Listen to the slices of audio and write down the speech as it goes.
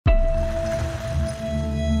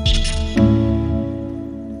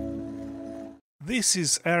This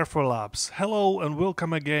is Airfoillabs. Hello and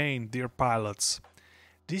welcome again, dear pilots.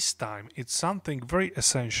 This time it's something very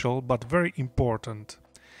essential but very important.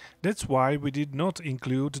 That's why we did not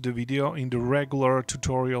include the video in the regular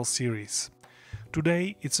tutorial series.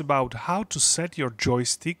 Today it's about how to set your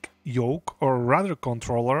joystick, yoke or rudder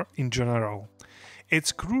controller in general.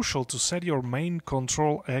 It's crucial to set your main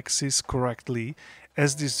control axis correctly,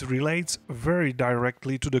 as this relates very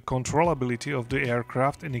directly to the controllability of the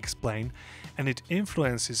aircraft and X-plane, and it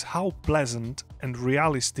influences how pleasant and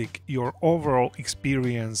realistic your overall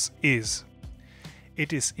experience is.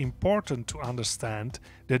 It is important to understand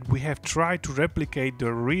that we have tried to replicate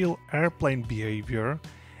the real airplane behavior,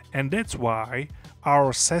 and that's why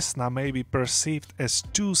our Cessna may be perceived as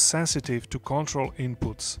too sensitive to control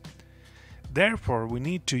inputs. Therefore, we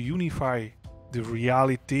need to unify the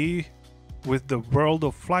reality with the world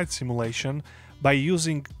of flight simulation by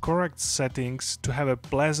using correct settings to have a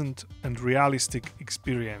pleasant and realistic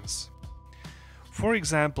experience. For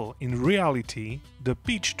example, in reality, the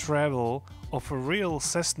pitch travel of a real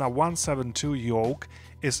Cessna 172 yoke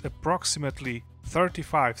is approximately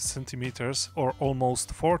 35 centimeters or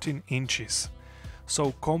almost 14 inches.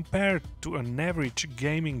 So compared to an average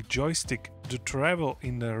gaming joystick, the travel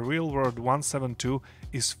in the real-world 172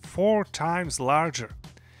 is 4 times larger.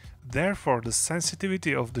 Therefore, the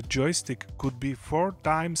sensitivity of the joystick could be 4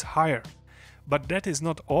 times higher. But that is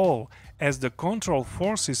not all, as the control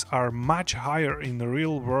forces are much higher in the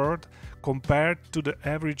real world compared to the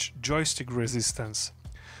average joystick resistance.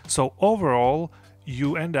 So overall,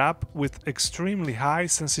 you end up with extremely high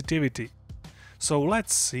sensitivity. So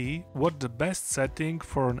let's see what the best setting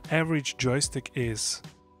for an average joystick is.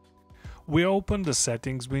 We open the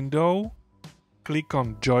settings window, click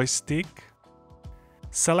on Joystick,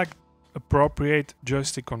 select appropriate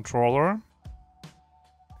joystick controller.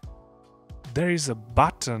 There is a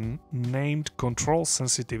button named Control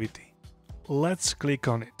Sensitivity. Let's click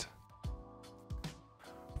on it.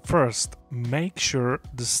 First, make sure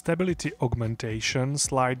the stability augmentation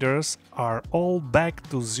sliders are all back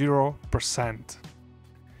to 0%.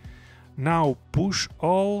 Now push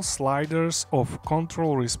all sliders of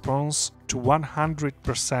control response to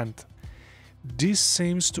 100%. This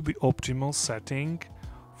seems to be optimal setting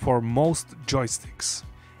for most joysticks.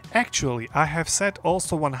 Actually, I have set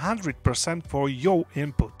also 100% for yaw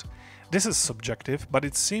input. This is subjective, but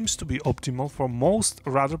it seems to be optimal for most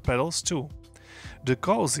rudder pedals too. The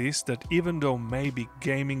cause is that even though maybe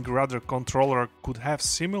gaming rudder controller could have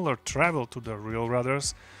similar travel to the real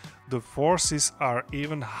rudders, the forces are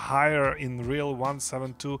even higher in real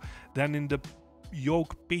 172 than in the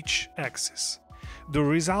yoke pitch axis. The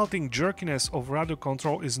resulting jerkiness of rudder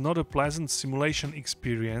control is not a pleasant simulation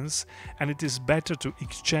experience, and it is better to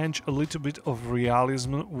exchange a little bit of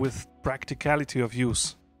realism with practicality of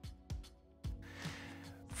use.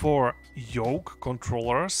 For yoke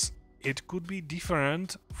controllers, it could be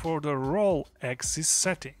different for the roll axis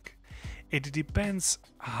setting. It depends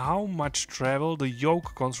how much travel the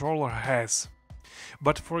yoke controller has.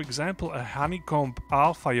 But for example, a honeycomb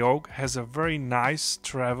alpha yoke has a very nice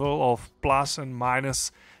travel of plus and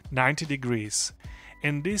minus 90 degrees.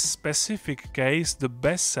 In this specific case, the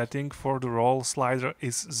best setting for the roll slider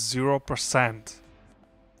is 0%.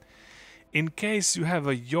 In case you have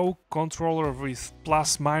a yoke controller with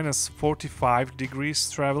plus minus 45 degrees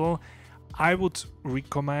travel, I would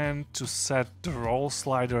recommend to set the roll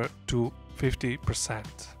slider to 50%.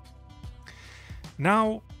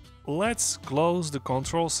 Now let's close the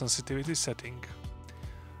control sensitivity setting.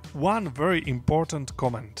 One very important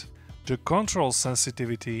comment: the control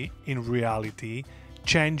sensitivity in reality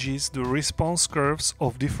changes the response curves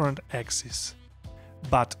of different axes,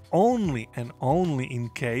 but only and only in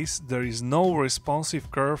case there is no responsive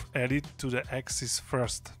curve added to the axis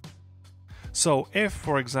first. So if,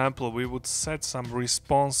 for example, we would set some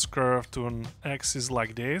response curve to an axis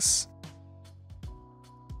like this,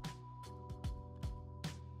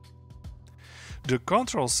 the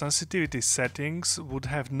control sensitivity settings would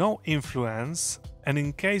have no influence, and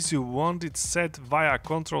in case you want it set via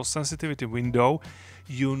control sensitivity window,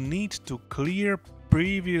 you need to clear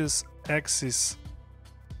previous axis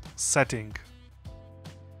setting,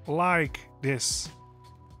 like this.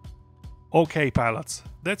 Okay pilots,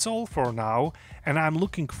 that's all for now, and I'm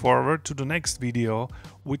looking forward to the next video,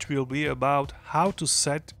 which will be about how to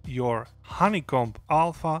set your honeycomb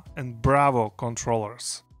alpha and bravo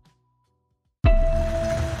controllers.